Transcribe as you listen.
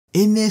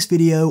In this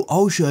video,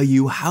 I'll show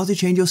you how to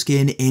change your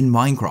skin in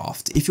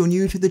Minecraft. If you're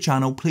new to the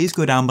channel, please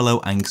go down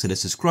below and consider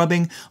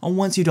subscribing. And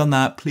once you've done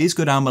that, please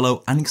go down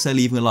below and consider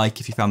leaving a like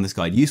if you found this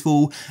guide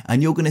useful.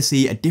 And you're going to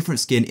see a different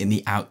skin in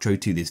the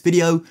outro to this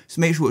video. So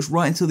make sure it's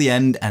right until the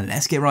end and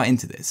let's get right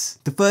into this.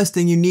 The first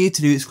thing you need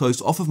to do is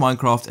close off of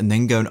Minecraft and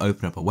then go and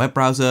open up a web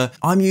browser.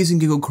 I'm using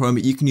Google Chrome,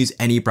 but you can use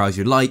any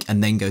browser you like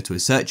and then go to a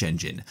search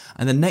engine.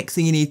 And the next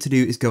thing you need to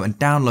do is go and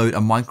download a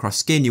Minecraft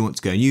skin you want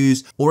to go and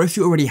use. Or if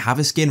you already have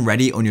a skin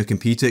ready on your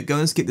computer, go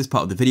and skip this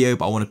part of the video,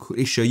 but I want to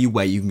quickly show you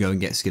where you can go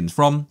and get skins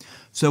from.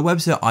 So a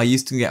website I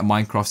used to get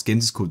Minecraft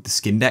skins is called the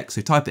Skin Deck.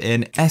 So type it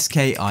in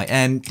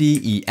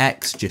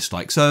SKINDEX, just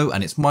like so,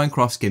 and it's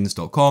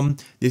minecraftskins.com.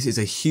 This is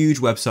a huge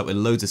website with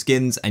loads of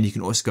skins, and you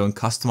can also go and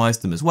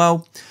customize them as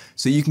well.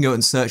 So you can go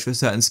and search for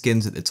certain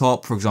skins at the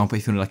top. For example,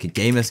 if you want like a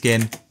gamer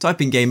skin,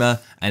 type in gamer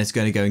and it's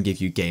going to go and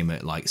give you gamer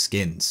like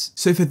skins.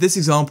 So for this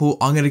example,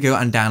 I'm going to go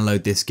and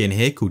download this skin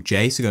here called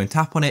J. So go and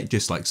tap on it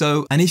just like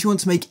so. And if you want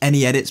to make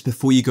any edits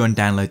before you go and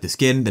download the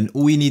skin, then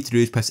all you need to do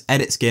is press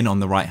edit skin on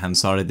the right hand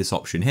side of this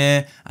option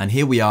here. And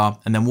here we are.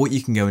 And then what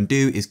you can go and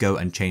do is go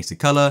and change the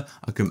color.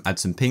 I can add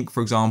some pink,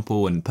 for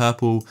example, and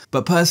purple.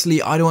 But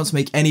personally, I don't want to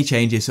make any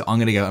changes. So I'm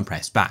going to go and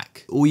press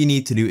back. All you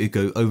need to do is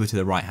go over to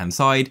the right hand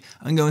side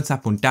and go and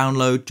tap on download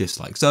just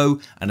like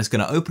so, and it's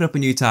going to open up a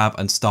new tab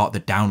and start the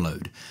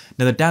download.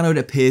 Now the download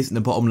appears in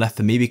the bottom left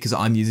for me because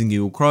I'm using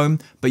Google Chrome,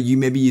 but you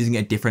may be using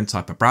a different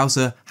type of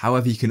browser.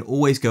 However, you can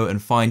always go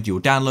and find your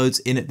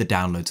downloads in the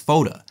downloads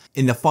folder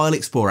in the File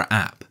Explorer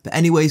app. But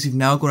anyways, we've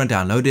now gone and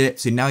downloaded it.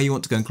 So now you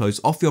want to go and close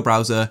off your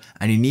browser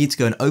and you need to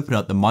go and open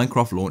up the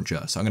Minecraft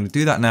launcher. So I'm going to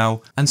do that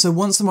now. And so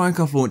once the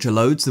Minecraft launcher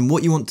loads, then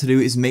what you want to do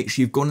is make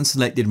sure you've gone and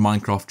selected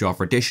Minecraft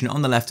Java Edition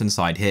on the left hand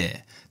side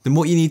here. Then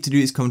what you need to do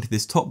is come to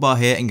this top bar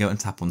here and go and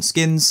tap on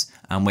skins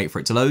and wait for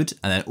it to load.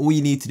 And then all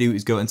you need to do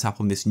is go and tap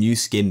on this new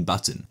skin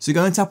button. So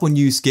go and tap on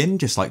new skin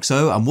just like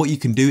so. And what you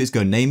can do is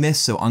go and name this.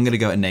 So I'm going to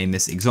go and name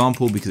this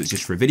example because it's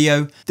just for a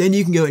video. Then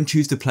you can go and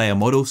choose the player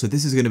model. So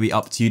this is going to be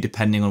up to you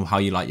depending on how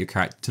you like your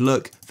character to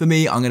look. For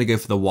me, I'm going to go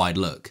for the wide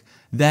look.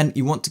 Then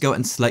you want to go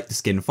and select the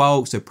skin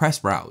file. So press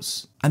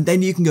browse. And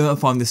then you can go and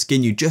find the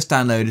skin you just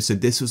downloaded. So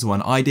this was the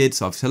one I did.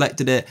 So I've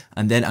selected it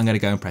and then I'm going to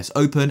go and press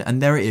open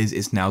and there it is.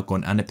 It's now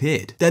gone and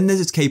appeared. Then there's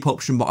this cape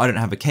option, but I don't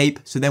have a cape.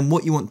 So then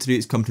what you want to do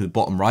is come to the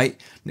bottom right.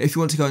 Now, if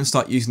you want to go and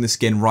start using the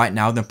skin right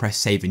now, then press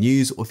save and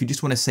use. Or if you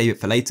just want to save it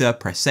for later,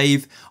 press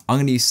save. I'm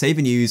going to use save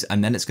and use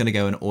and then it's going to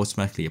go and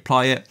automatically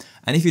apply it.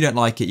 And if you don't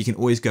like it, you can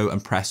always go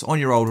and press on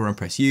your folder and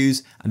press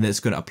use and then it's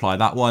going to apply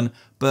that one.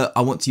 But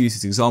I want to use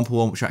this example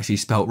one, which I actually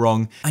spelt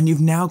wrong. And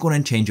you've now gone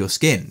and changed your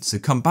skin. So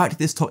come back to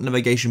this top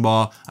navigation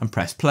bar and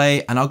press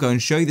play and I'll go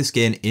and show you the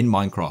skin in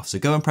Minecraft. So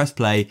go and press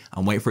play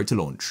and wait for it to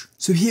launch.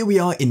 So here we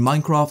are in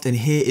Minecraft and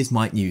here is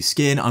my new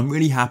skin. I'm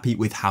really happy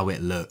with how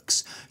it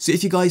looks. So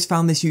if you guys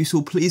found this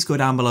useful, please go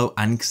down below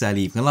and consider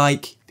leaving a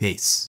like. Peace.